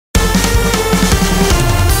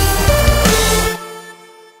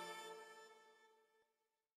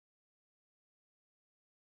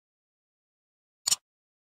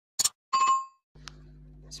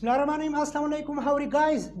Bismillahirrahmanirrahim. Assalamu alaikum. How are you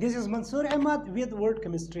guys? This is Mansoor Ahmad with Word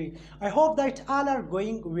Chemistry. I hope that all are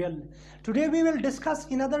going well. Today we will discuss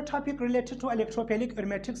another topic related to electrophilic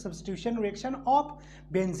aromatic substitution reaction of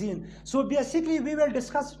benzene. So basically we will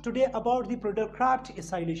discuss today about the Friedel Craft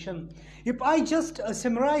Acylation. If I just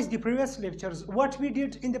summarize the previous lectures, what we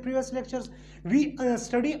did in the previous lectures, we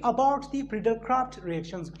study about the Friedel Craft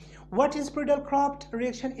reactions. What is Friedel Craft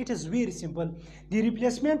reaction? It is very simple. The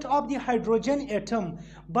replacement of the hydrogen atom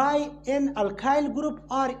by an alkyl group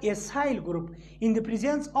or acyl group in the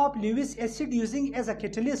presence of Lewis acid using as a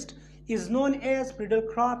catalyst is known as Friedel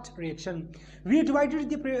Craft reaction. We divided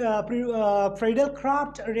the Friedel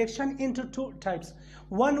Craft reaction into two types.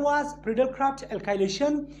 One was Friedel Craft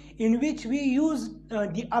Alkylation, in which we use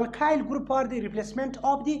the alkyl group for the replacement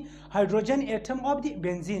of the hydrogen atom of the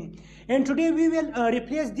benzene. And today we will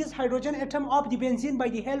replace this hydrogen atom of the benzene by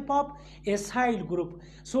the help of acyl group.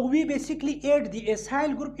 So we basically add the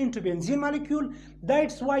acyl group into benzene molecule.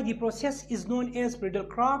 That's why the process is known as Friedel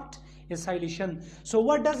Craft acylation. So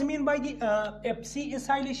what does it mean by the FC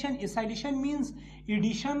acylation? Acylation means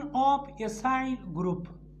addition of acyl group.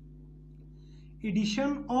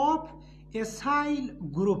 Addition of acyl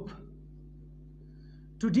group.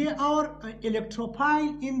 Today our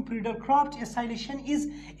electrophile in Friedel Craft acylation is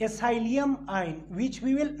acylium ion, which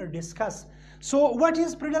we will discuss. So what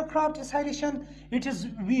is Friedel Craft acylation? It is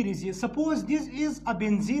very easy. Suppose this is a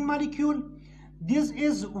benzene molecule. This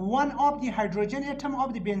is one of the hydrogen atom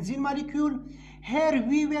of the benzene molecule. Here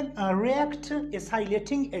we will react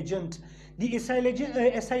acylating agent. The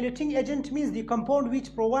acylating agent means the compound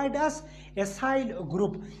which provide us acyl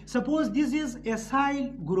group. Suppose this is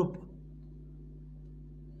acyl group.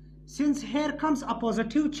 Since here comes a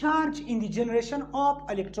positive charge in the generation of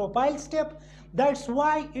electrophile step, that's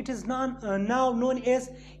why it is now known as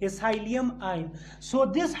acylium ion. So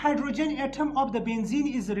this hydrogen atom of the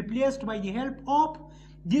benzene is replaced by the help of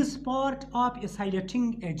this part of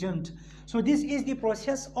acylating agent. So this is the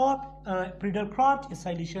process of Friedel Craft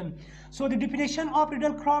acylation. So the definition of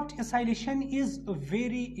Friedel Craft acylation is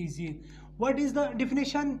very easy. What is the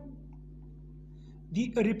definition?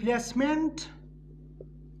 The replacement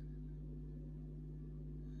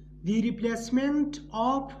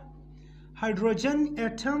of hydrogen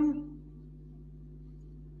atom,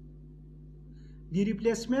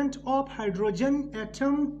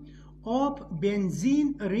 of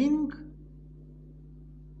benzene ring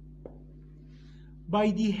by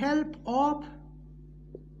the help of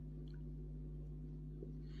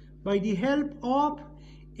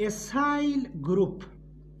acyl group.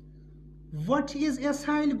 What is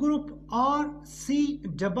acyl group?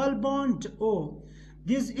 RC double bond O.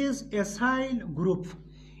 This is acyl group.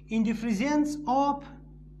 In the presence of,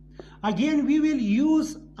 again we will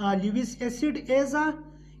use Lewis acid as a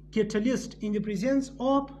catalyst. In the presence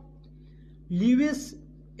of Lewis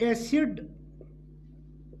acid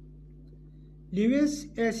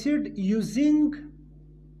using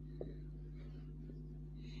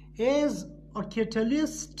as a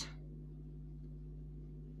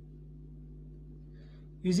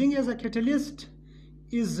catalyst,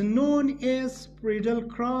 is known as Friedel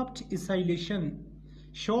Craft acylation.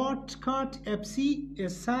 Shortcut FC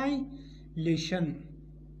acylation.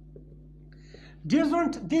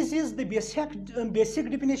 This is the basic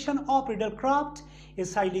definition of Friedel Craft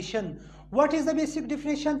acylation. What is the basic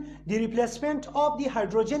definition? The replacement of the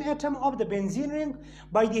hydrogen atom of the benzene ring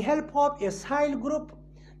by the help of acyl group.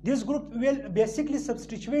 This group will basically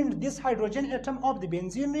substitute this hydrogen atom of the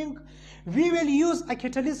benzene ring. We will use a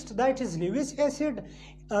catalyst, that is Lewis acid.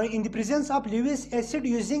 In the presence of Lewis acid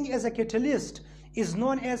using as a catalyst is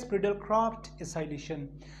known as Friedel Craft acylation.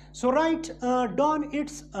 So write down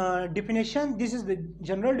its definition. This is the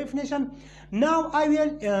general definition. Now I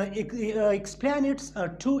will explain its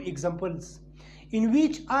two examples in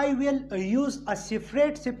which I will use a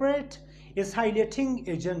separate acylating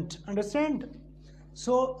agent. Understand?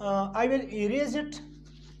 So I will erase it.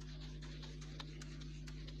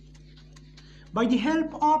 By the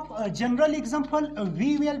help of a general example,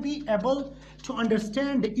 we will be able to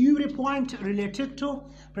understand every point related to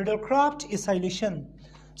Friedel Craft acylation.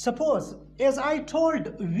 Suppose, as I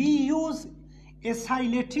told, we use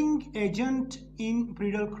acylating agent in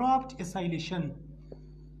Friedel Craft acylation.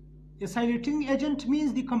 Acylating agent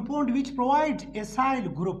means the compound which provides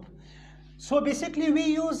acyl group. So basically we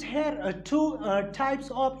use here two types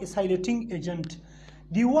of acylating agent.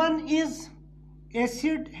 The one is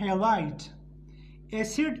acid halide.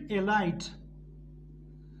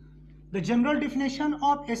 The general definition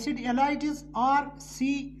of acid halide is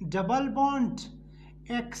RC double bond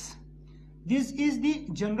X. This is the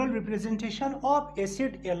general representation of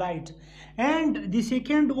acid halide. And the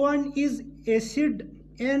second one is acid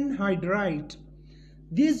anhydride.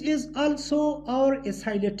 This is also our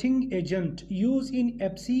acylating agent used in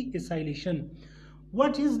acylation.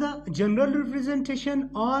 What is the general representation?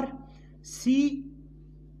 C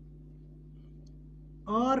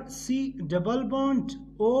double bond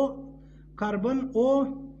O, carbon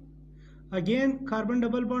O, again carbon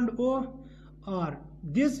double bond O, R.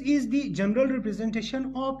 This is the general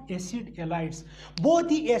representation of acid halides. Both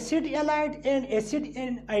the acid halide and acid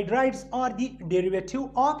anhydrides are the derivative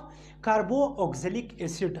of carboxylic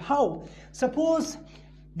acid. How? Suppose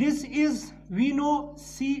this is, we know,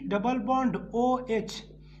 C double bond OH.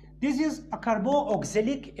 This is a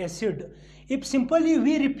carboxylic acid. If simply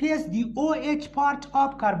we replace the OH part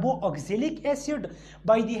of carboxylic acid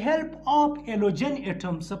by the help of halogen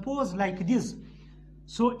atom, suppose like this,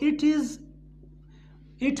 so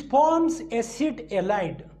it forms acid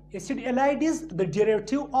halide. Acid halide is the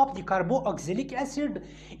derivative of the carboxylic acid,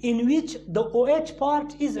 in which the OH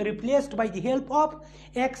part is replaced by the help of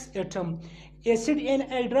X atom. Acid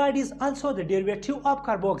anhydride is also the derivative of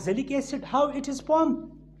carboxylic acid. How it is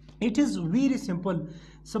formed? It is very simple.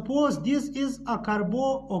 Suppose this is a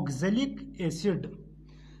carboxylic acid.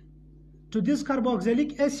 To this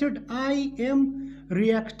carboxylic acid, I am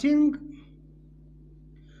reacting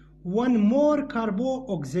one more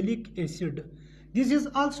carboxylic acid. This is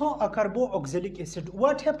also a carboxylic acid.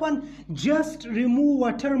 What happened? Just remove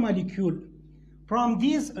water molecule from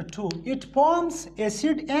these two. It forms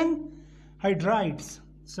acid anhydrides.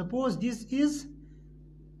 Suppose this is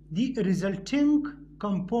the resulting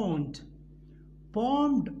compound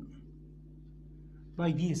formed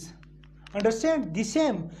by this. Understand? The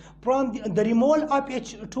same from the removal of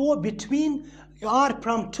H2O between or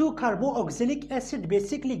from two carboxylic acid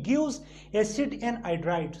basically gives acid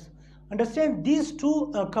anhydrides. Understand? These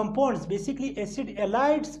two compounds, basically acid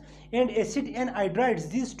halides and acid anhydrides,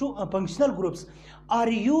 these two functional groups are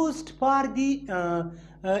used for the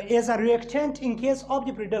as a reactant in case of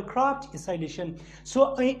the Friedel Craft acylation.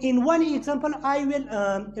 So in one example I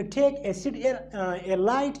will take acid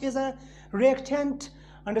halide as a reactant.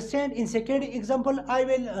 Understand? In second example I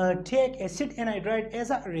will take acid anhydride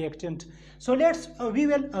as a reactant. So we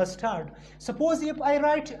will start. Suppose if I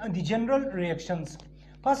write the general reactions.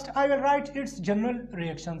 First I will write its general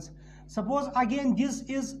reactions. Suppose again this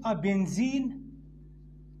is a benzene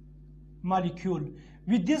molecule.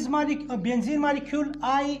 With this benzene molecule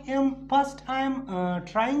I am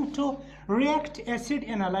trying to react acid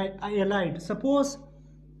and halide. Suppose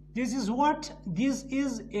this is what? This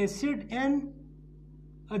is acid and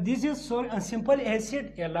this is a simple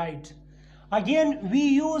acid halide. Again we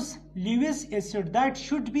use Lewis acid, that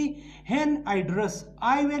should be anhydrous.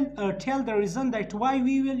 I will tell the reason that why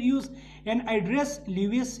we will use anhydrous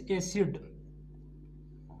Lewis acid.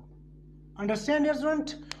 Understand,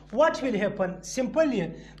 student? What will happen?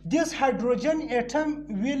 Simply this hydrogen atom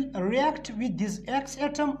will react with this X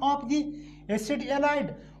atom of the acid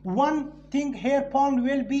halide. One thing here formed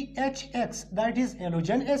will be HX, that is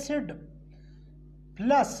halogen acid,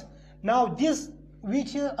 plus now this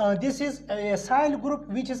which this is a acyl group,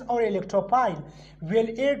 which is our electrophile, will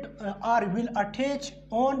add or will attach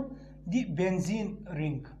on the benzene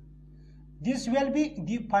ring. This will be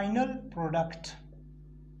the final product,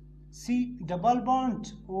 C double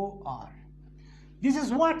bond OR. This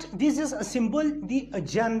is what? This is a symbol, the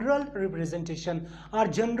general representation or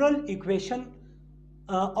general equation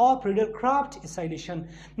of Friedel Craft acylation.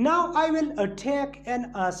 Now I will take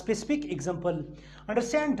a specific example.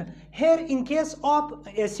 Understand? Here in case of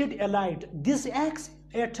acid halide, this X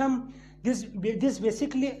atom, this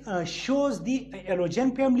basically shows the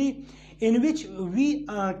halogen family, in which we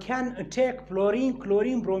can take fluorine,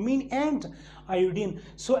 chlorine, bromine and iodine.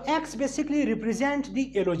 So X basically represent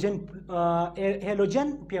the halogen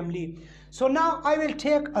family. So now I will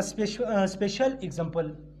take a special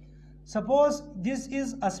example. Suppose this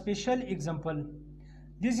is a special example.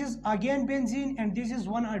 This is again benzene and this is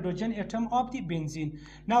one hydrogen atom of the benzene.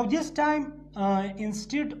 Now this time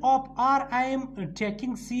instead of R I am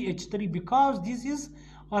taking CH3 because this is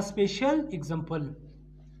a special example.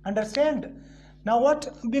 Understand? Now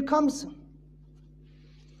what becomes?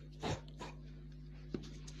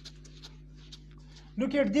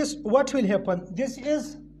 Look at this. What will happen? This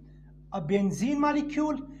is a benzene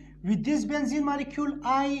molecule. With this benzene molecule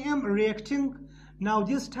I am reacting now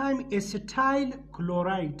this time acetyl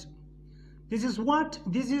chloride. This is what?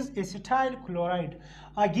 This is acetyl chloride.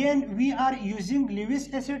 Again, we are using Lewis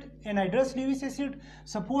acid, anhydrous Lewis acid.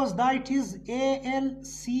 Suppose that is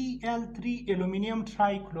AlCl3 aluminum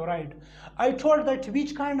trichloride. I told that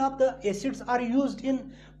which kind of the acids are used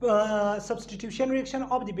in substitution reaction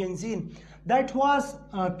of the benzene. That was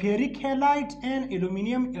ferric halide and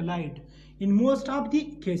aluminum halide. In most of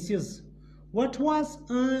the cases, what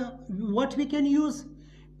we can use?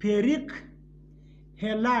 Ferric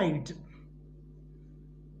halide.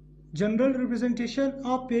 General representation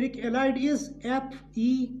of ferric halide is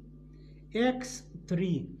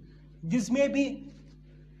FeX3. This may be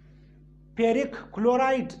ferric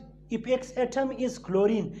chloride if X atom is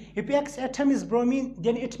chlorine. If X atom is bromine,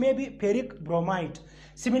 then it may be ferric bromide.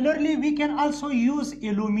 Similarly, we can also use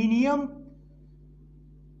aluminum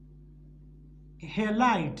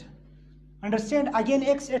halide. Understand? Again,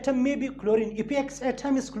 X atom may be chlorine. If X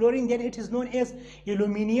atom is chlorine, then it is known as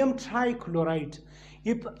aluminum trichloride.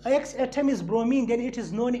 If X atom is bromine, then it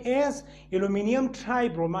is known as aluminum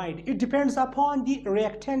tribromide. It depends upon the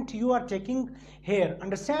reactant you are taking here.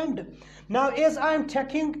 Understand? Now, as I am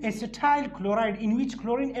taking acetyl chloride in which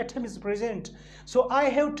chlorine atom is present, so I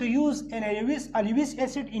have to use a Lewis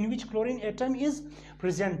acid in which chlorine atom is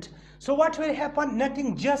present. So what will happen?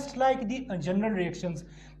 Nothing, just like the general reactions.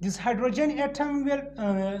 This hydrogen atom will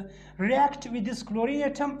react with this chlorine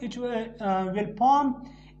atom. It will form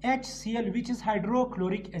HCl, which is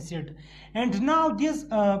hydrochloric acid. And now this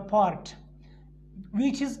part,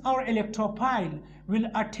 which is our electrophile, will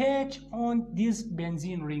attach on this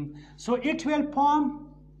benzene ring. So it will form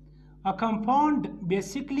a compound,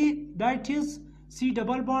 basically, that is C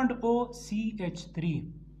double bond O CH3.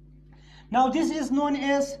 Now this is known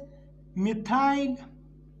as methyl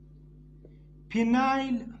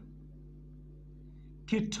phenyl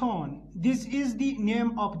ketone. This is the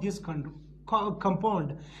name of this compound.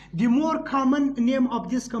 The more common name of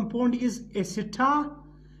this compound is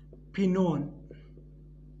acetophenone.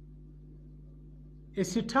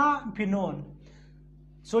 Acetophenone.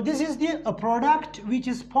 So this is the product which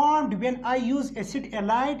is formed when I use acid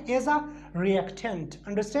halide as a reactant.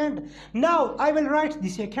 Understand? Now I will write the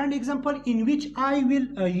second example in which I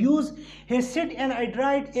will use acid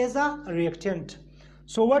anhydride as a reactant.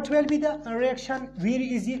 So what will be the reaction? Very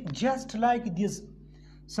easy, just like this.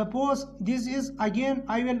 Suppose this is, again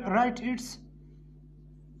I will write its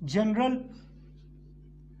general.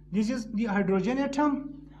 This is the hydrogen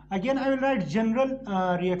atom. Again I will write general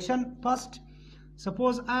reaction first.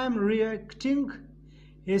 Suppose I am reacting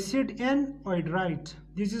acid anhydride.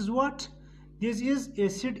 This is what? This is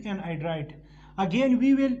acid anhydride. Again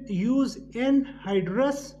we will use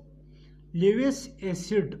anhydrous Lewis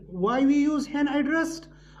acid. Why we use anhydrous?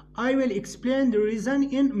 I will explain the reason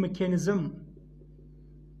in mechanism.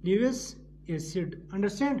 Lewis acid.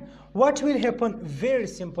 Understand? What will happen? Very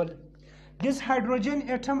simple. This hydrogen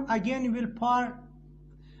atom again will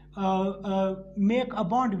make a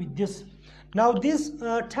bond with this. Now this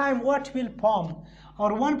time what will form?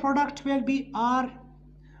 Our one product will be R.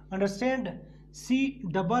 Understand? C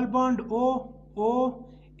double bond O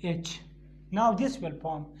OH. Now this will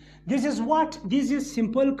form. This is what? This is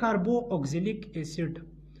simple carboxylic acid.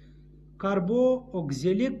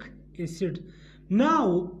 Carboxylic acid.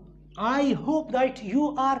 Now I hope that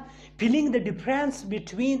you are feeling the difference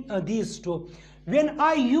between these two. When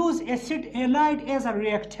I use acid halide as a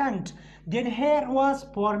reactant, then here was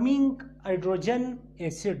forming hydrogen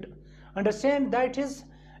acid. Understand? That is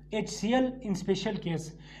HCl in special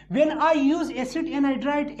case. When I use acid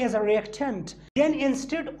anhydride as a reactant, then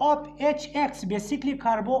instead of HX, basically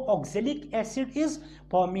carboxylic acid is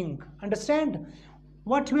forming. Understand?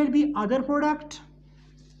 What will be other product?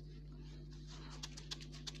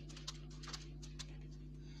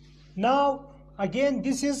 Now again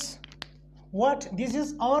this is what? This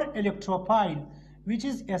is our electrophile, which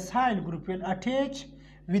is acyl group, will attach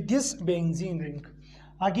with this benzene ring.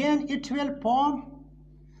 Again it will form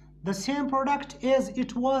the same product as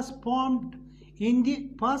it was formed in the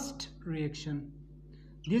first reaction.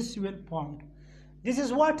 This will form. This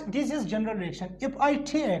is what? This is general reaction. If I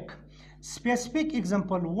take specific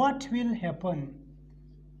example, what will happen?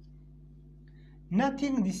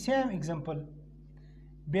 Nothing. The same example.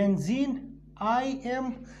 Benzene. I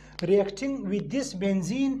am reacting with this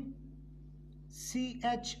benzene,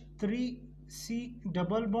 CH3 C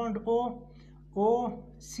double bond O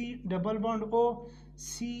C double bond O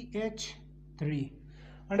CH3.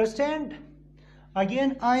 Understand?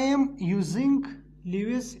 Again I am using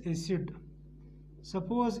Lewis acid.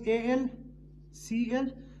 Suppose AlCl3.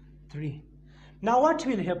 Now what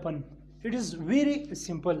will happen? It is very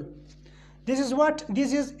simple. This is what?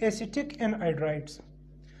 This is acetic anhydrides.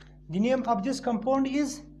 The name of this compound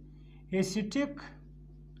is acetic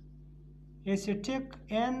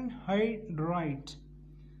anhydride.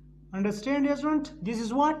 Understand, student? This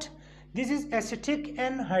is what? This is acetic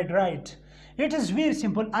anhydride. It is very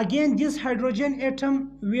simple. Again, this hydrogen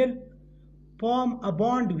atom will form a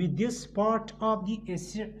bond with this part of the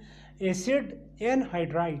acid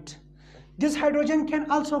anhydride. This hydrogen can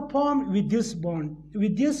also form with this bond,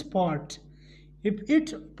 with this part. If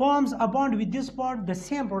it forms a bond with this part, the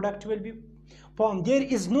same product will be formed. There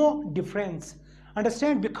is no difference.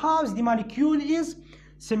 Understand? Because the molecule is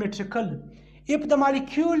symmetrical. If the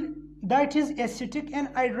molecule that is acetic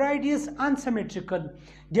anhydride is unsymmetrical,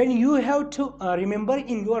 then you have to remember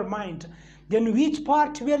in your mind, then which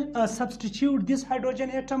part will substitute this hydrogen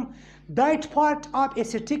atom? That part of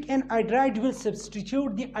acetic anhydride will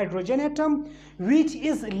substitute the hydrogen atom which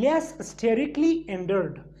is less sterically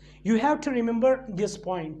entered. You have to remember this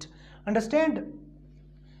point. Understand?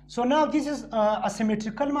 So now this is a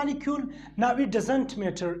symmetrical molecule. Now it doesn't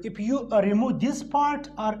matter if you remove this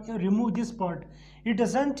part or remove this part. It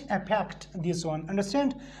doesn't affect this one.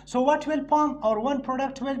 Understand? So what will form? Our one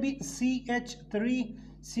product will be CH3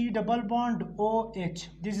 C double bond OH.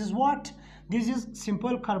 This is what? This is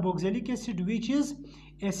simple carboxylic acid, which is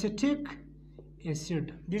acetic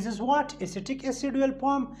acid. This is what? Acetic acid will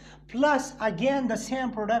form, plus again the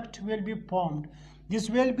same product will be formed.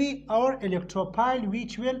 This will be our electrophile,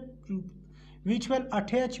 which will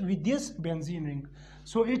attach with this benzene ring.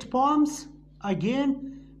 So it forms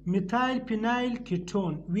again methyl phenyl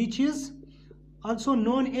ketone, which is also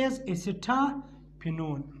known as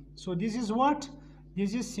acetophenone. So this is what?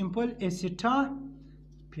 This is simple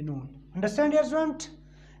acetophenone. Understand, student?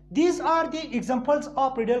 These are the examples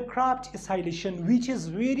of Friedel Craft acylation, which is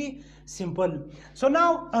very simple. So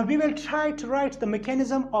now we will try to write the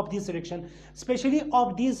mechanism of this reaction, especially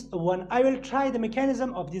of this one. I will try the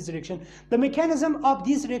mechanism of this reaction. The mechanism of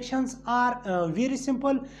these reactions are very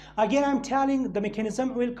simple. Again, I'm telling the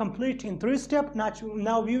mechanism will complete in 3 steps.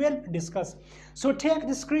 Now we will discuss. So take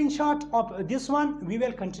the screenshot of this one. We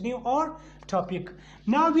will continue our topic.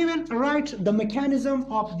 Now we will write the mechanism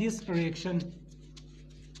of this reaction.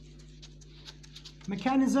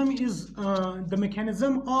 Mechanism is the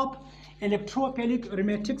mechanism of electrophilic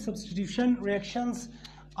aromatic substitution reactions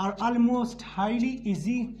are almost highly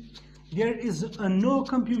easy. There is no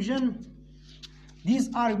confusion.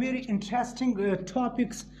 These are very interesting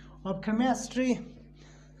topics of chemistry.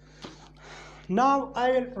 Now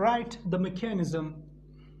I will write the mechanism.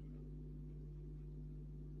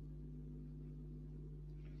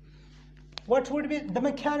 What would be the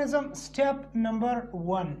mechanism? Step number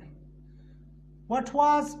 1. What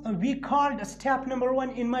was we called step number 1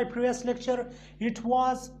 in my previous lecture? It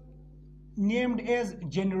was named as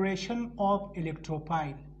generation of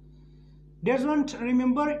electrophile. Doesn't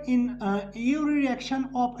remember in every reaction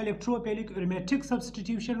of electrophilic aromatic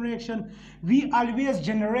substitution reaction, we always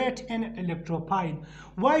generate an electrophile.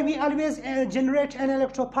 Why we always generate an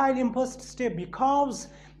electrophile in first step? Because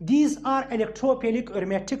these are electrophilic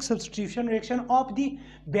aromatic substitution reaction of the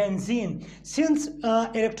benzene. Since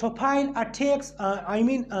electrophile attacks,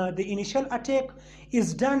 the initial attack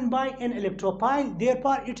is done by an electrophile,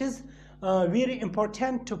 therefore it is very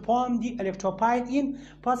important to form the electrophile in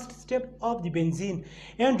first step of the benzene.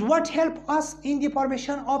 And what help us in the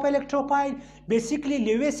formation of electrophile? Basically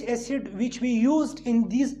Lewis acid, which we used in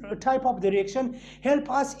this type of the reaction,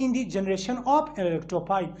 help us in the generation of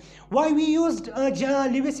electrophile. Why we used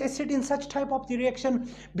Lewis acid in such type of the reaction?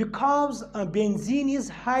 Because benzene is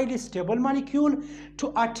highly stable molecule.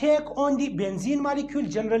 To attack on the benzene molecule,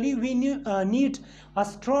 generally we need a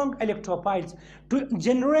strong electrophiles. To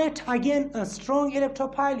generate again a strong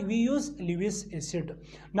electrophile, we use Lewis acid.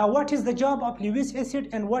 Now what is the job of Lewis acid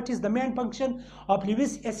and what is the main function of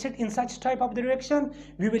Lewis acid in such type of the reaction?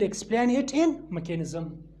 We will explain it in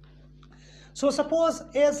mechanism. So suppose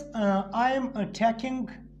as I am taking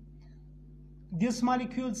this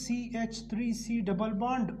molecule CH3C double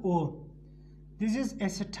bond O. This is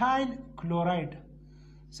acetyl chloride.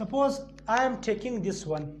 Suppose I am taking this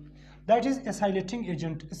one, that is acylating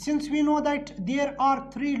agent. Since we know that there are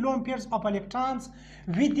 3 lone pairs of electrons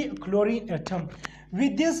with the chlorine atom,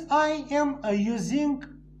 with this I am using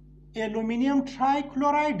aluminum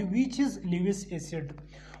trichloride, which is Lewis acid.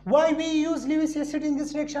 Why we use Lewis acid in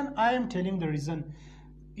this reaction? I am telling the reason.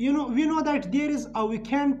 We know that there is a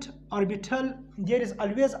vacant orbital. There is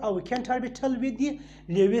always a vacant orbital with the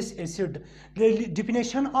Lewis acid. The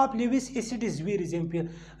definition of Lewis acid is very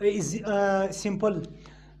simple.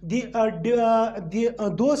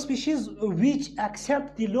 those species which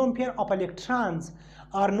accept the lone pair of electrons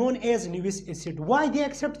are known as Lewis acid. Why they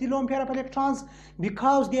accept the lone pair of electrons?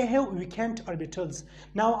 Because they have vacant orbitals.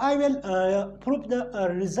 Now I will prove the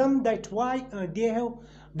reason that why they have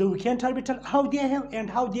the vacant orbital, how they have and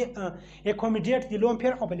how they accommodate the lone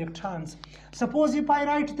pair of electrons. Suppose if I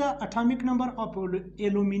write the atomic number of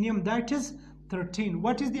aluminum, that is 13.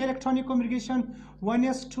 What is the electronic configuration?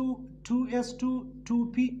 1s2, 2s2,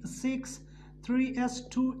 2p6,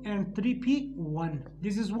 3s2 and 3p1.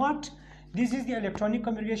 This is what? This is the electronic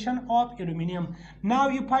configuration of aluminum. Now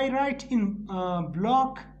if I write in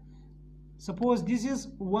block, suppose this is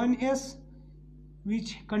 1s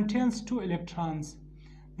which contains 2 electrons.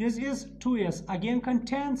 This is 2s, again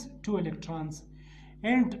contains 2 electrons.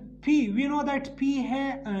 And p, we know that p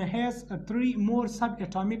has 3 more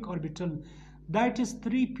subatomic orbital. That is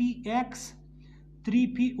 3px,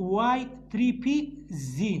 3py,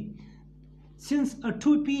 3pz. Since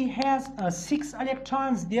 2p has 6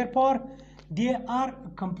 electrons, therefore they are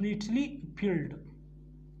completely filled.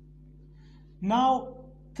 Now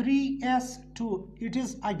 3s2, it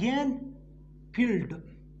is again filled.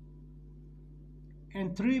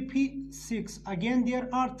 And 3p6, again there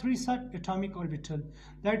are 3 subatomic orbital.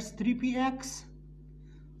 That's 3px,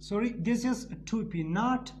 sorry, this is 2p,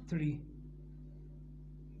 not 3.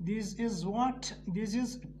 This is what? This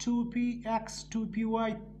is 2px,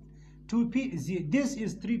 2py, 2pz. This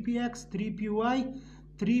is 3px, 3py,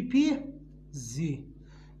 3pz.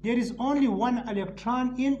 There is only 1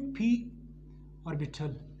 electron in p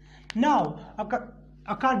orbital. Now,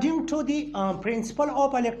 according to the principle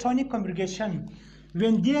of electronic configuration,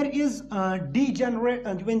 when there is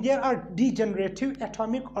when there are degenerative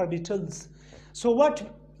atomic orbitals, so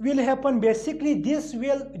what will happen? Basically, this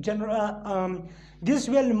will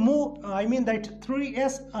move. I mean that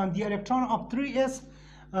 3s, the electron of 3s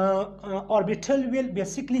orbital will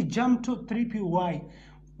basically jump to 3py.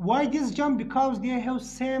 Why this jump? Because they have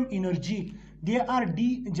same energy. They are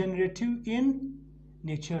degenerative in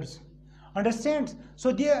natures. Understand?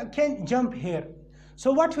 So they can jump here.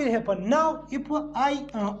 So what will happen now if I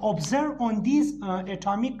observe on these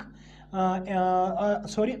electronic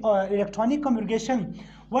configuration?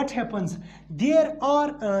 What happens? There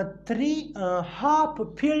are 3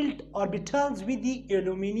 half-filled orbitals with the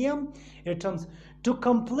aluminum atoms. To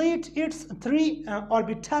complete its 3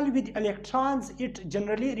 orbital with electrons, it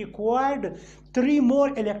generally required 3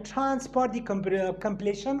 more electrons for the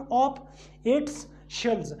completion of its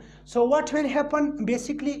shells. So what will happen?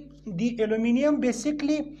 Basically, the aluminum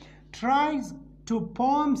basically tries to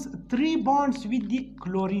form 3 bonds with the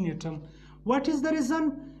chlorine atom. What is the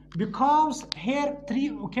reason? Because here 3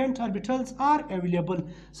 vacant orbitals are available.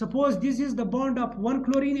 Suppose this is the bond of 1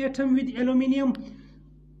 chlorine atom with aluminum.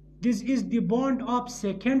 This is the bond of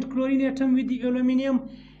 2nd chlorine atom with the aluminum,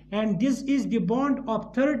 and this is the bond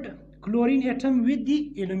of 3rd chlorine atom with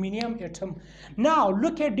the aluminum atom. Now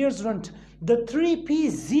look at this one. The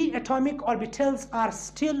 3pz atomic orbitals are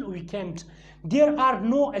still vacant. There are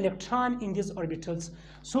no electron in these orbitals.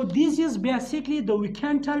 So this is basically the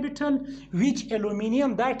vacant orbital which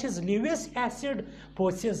aluminum, that is Lewis acid,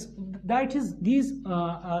 possesses. That is this.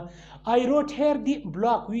 I wrote here the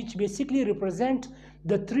block which basically represent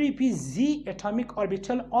the 3pz atomic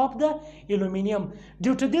orbital of the aluminum.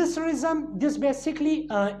 Due to this reason, this basically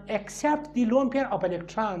accepts the lone pair of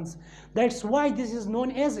electrons. That's why this is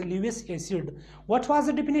known as Lewis acid. What was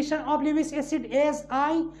the definition of Lewis acid? As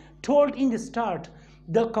I told in the start,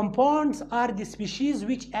 the compounds are the species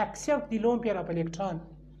which accept the lone pair of electron.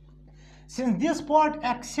 Since this part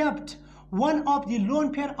accept one of the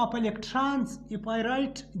lone pair of electrons, if I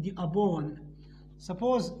write the above one,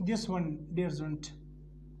 suppose this one doesn't.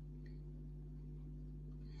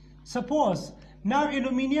 Suppose now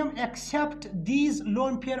aluminum accept these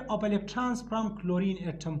lone pair of electrons from chlorine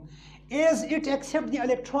atom. As it accepts the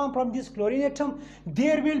electron from this chlorine atom,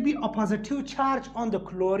 there will be a positive charge on the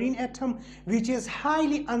chlorine atom, which is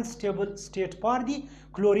highly unstable state for the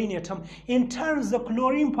chlorine atom. In turn, the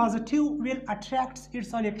chlorine positive will attract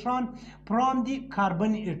its electron from the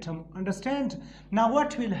carbon atom. Understand? Now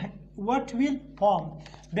what will form?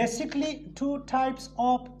 Basically 2 types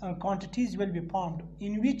of quantities will be formed,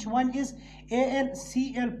 in which one is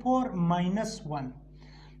AlCl4 minus 1.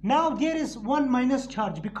 Now there is 1 minus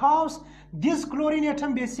charge because this chlorine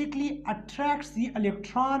atom basically attracts the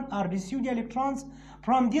electron or receive the electrons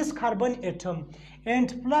from this carbon atom,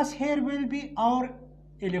 and plus here will be our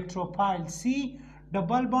electrophile C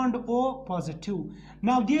double bond O positive.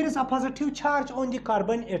 Now there is a positive charge on the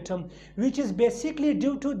carbon atom, which is basically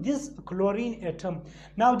due to this chlorine atom.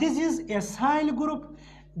 Now this is acyl group,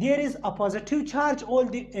 there is a positive charge on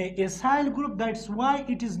the acyl group. That's why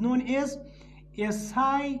it is known as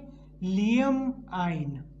acylium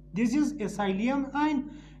ion. This is acylium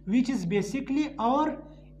ion, which is basically our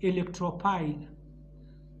electrophile.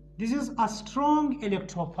 This is a strong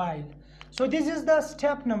electrophile. So this is the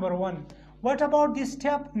step number 1. What about the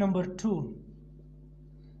step number 2?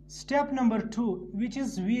 Step number 2, which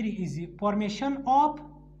is very easy, formation of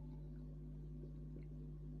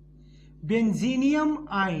benzenium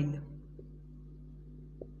ion.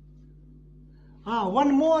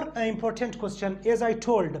 One more important question, as I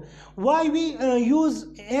told, why we use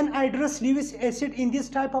anhydrous Lewis acid in this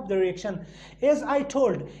type of the reaction. As I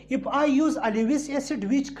told, if I use a Lewis acid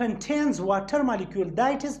which contains water molecule,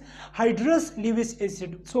 that is hydrous Lewis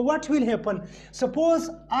acid. So what will happen? Suppose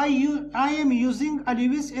I am using a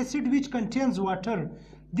Lewis acid which contains water.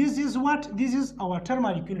 This is what? This is a water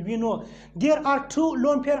molecule. We know there are 2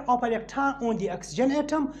 lone pair of electron on the oxygen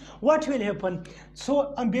atom. What will happen?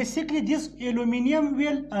 So basically this aluminum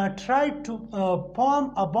will try to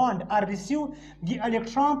form a bond or receive the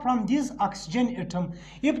electron from this oxygen atom.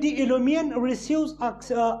 If the aluminum receives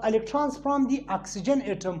electrons from the oxygen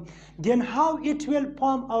atom, then how it will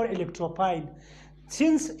form our electrophile?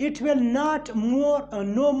 Since it will not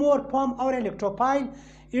no more form our electrophile,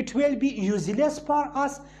 it will be useless for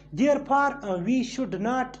us. Therefore we should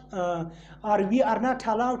not or we are not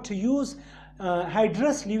allowed to use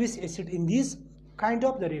hydrous Lewis acid in this kind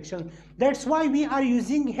of the reaction. That's why we are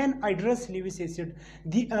using anhydrous Lewis acid,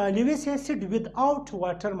 the Lewis acid without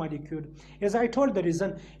water molecule. As I told the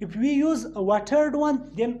reason, if we use a watered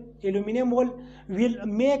one, then aluminum will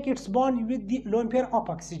make its bond with the lone pair of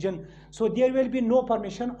oxygen, so there will be no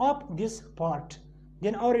formation of this part.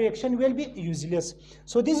 Then our reaction will be useless.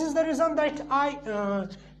 So this is the reason that I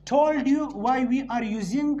told you why we are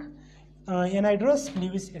using anhydrous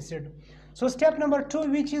Lewis acid. So step number 2,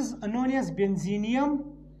 which is known as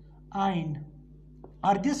benzenium ion,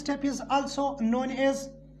 or this step is also known as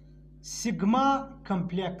sigma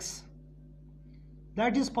complex.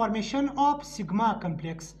 That is formation of sigma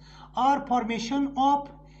complex or formation of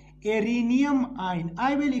rhenium ion.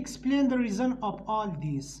 I will explain the reason of all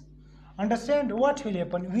these. Understand what will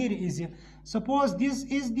happen? Very easy. Suppose this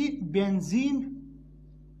is the benzene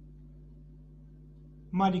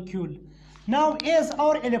molecule. Now as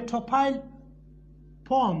our electrophile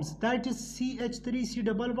forms, that is CH3 C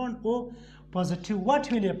double bond O positive,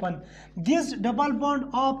 what will happen? This double bond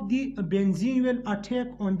of the benzene will attack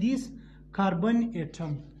on this carbon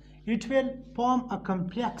atom. It will form a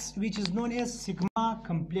complex which is known as sigma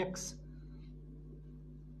complex.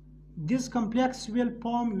 This complex will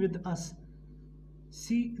form with us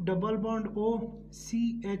C double bond O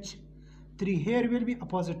CH3. Here will be a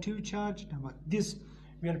positive charge. This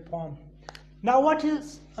will form. Now what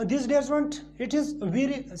is this descent? It is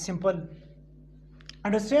very simple.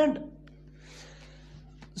 Understand?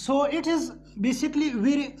 So it is basically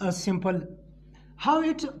very simple. How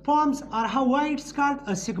it forms or why it's called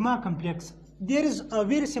a sigma complex. There is a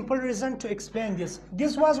very simple reason to explain this.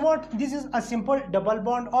 This was what? This is a simple double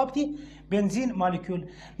bond of the benzene molecule.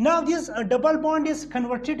 Now this double bond is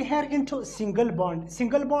converted here into single bond.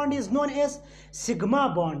 Single bond is known as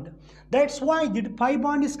sigma bond. That's why the pi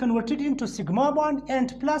bond is converted into sigma bond,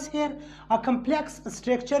 and plus here a complex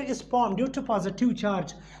structure is formed due to positive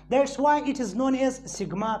charge. That's why it is known as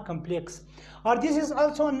sigma complex. Or this is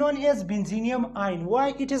also known as benzenium ion.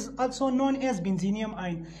 Why it is also known as benzenium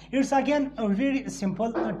ion? It's again very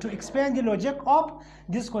simple to explain the logic of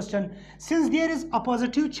this question. Since there is a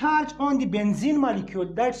positive charge on the benzene molecule,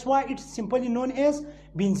 that's why it's simply known as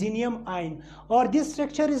benzenium ion. Or this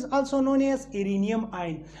structure is also known as rhenium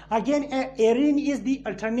ion. Again, arene is the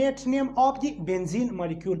alternate name of the benzene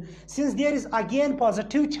molecule. Since there is again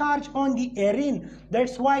positive charge on the arene,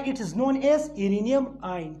 that's why it is known as rhenium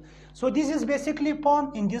ion. So this is basically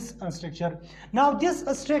formed in this structure. Now this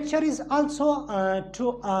structure is also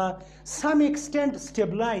to some extent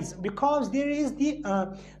stabilized, because there is the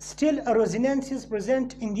still resonance is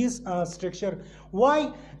present in this structure.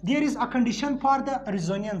 Why? There is a condition for the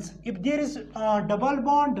resonance. If there is a double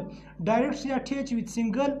bond directly attached with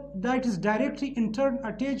single, that is directly in turn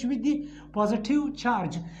attached with the positive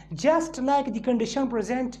charge, just like the condition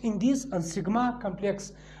present in this sigma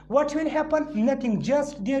complex. What will happen? Nothing,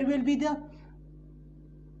 just there will be the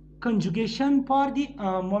conjugation for the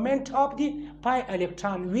moment of the pi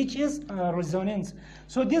electron, which is resonance.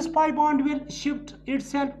 So this pi bond will shift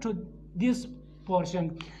itself to this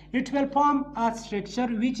portion. It will form a structure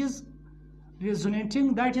which is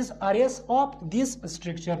resonating, that is RS of this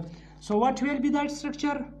structure. So what will be that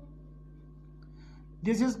structure?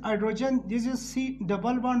 This is hydrogen, this is C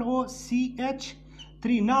double bond O CH3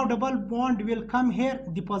 3. Now double bond will come here,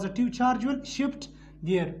 the positive charge will shift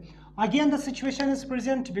there. Again the situation is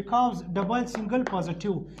present because double single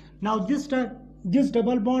positive. Now this time this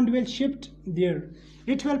double bond will shift there.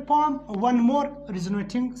 It will form one more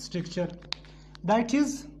resonating structure, that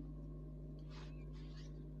is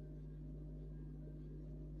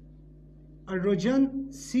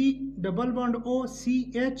hydrogen C double bond O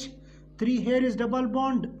CH 3. Here is double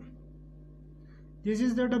bond, this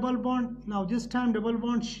is the double bond. Now this time double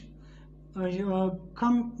bond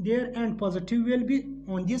come there and positive will be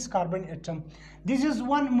on this carbon atom. This is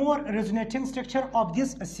one more resonating structure of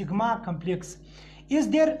this sigma complex. Is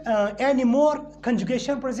there any more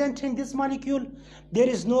conjugation present in this molecule? There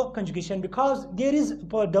is no conjugation because there is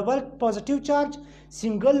double positive charge,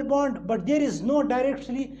 single bond, but there is no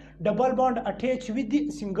directly double bond attached with the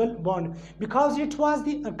single bond because it was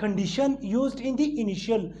the condition used in the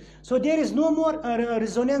initial. So there is no more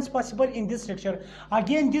resonance possible in this structure.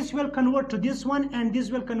 Again this will convert to this one and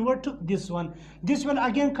this will convert to this one. This will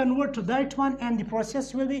again convert to that one and the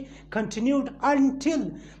process will be continued until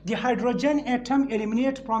the hydrogen atom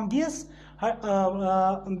eliminate from this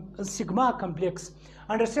sigma complex.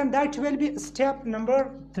 Understand? That will be step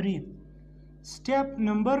number 3. Step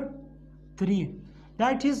number 3,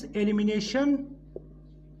 that is elimination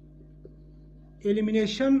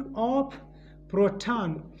of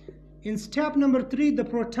proton. In step number 3 the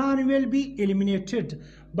proton will be eliminated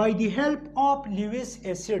by the help of Lewis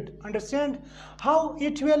acid. Understand how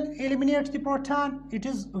it will eliminate the proton? It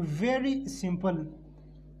is very simple.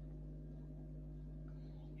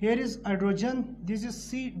 Here is hydrogen, this is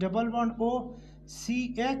C double bond O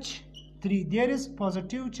CH 3. There is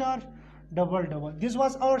positive charge, double double. This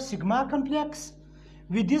was our sigma complex.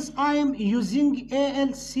 With this I am using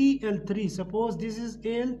AlCl3. Suppose this is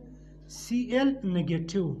AlCl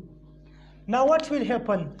negative. Now what will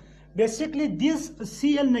happen? Basically this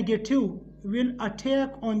Cl negative will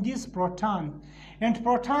attack on this proton and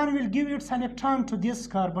proton will give its electron to this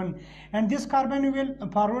carbon and this carbon will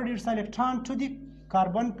forward its electron to the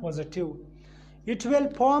carbon positive. It will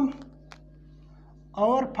form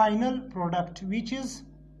our final product, which is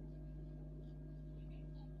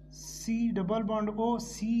C double bond O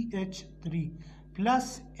CH3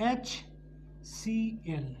 plus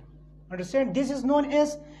HCl. Understand? This is known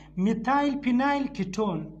as methyl phenyl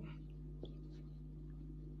ketone.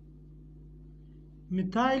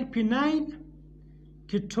 Methyl phenyl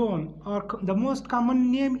ketone, or the most common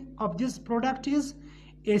name of this product is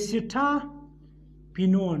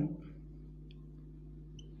acetophenone.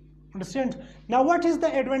 Understand? Now what is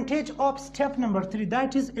the advantage of step number 3?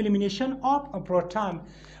 That is elimination of a proton.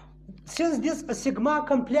 Since this sigma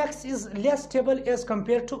complex is less stable as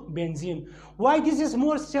compared to benzene, why this is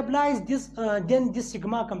more stabilized than this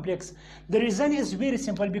sigma complex? The reason is very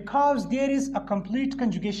simple, because there is a complete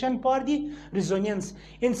conjugation for the resonance.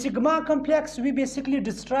 In sigma complex we basically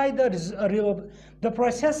destroy the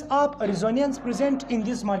process of resonance present in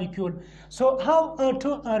this molecule. So how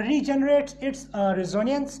to regenerate its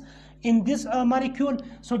resonance in this molecule?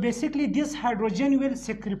 So basically this hydrogen will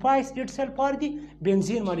sacrifice itself for the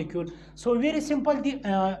benzene molecule. So very simple, the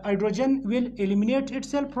hydrogen will eliminate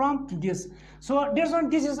itself from this. So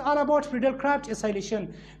this is all about Friedel Craft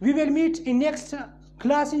acylation. We will meet in next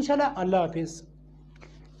class inshallah. Allah Hafiz.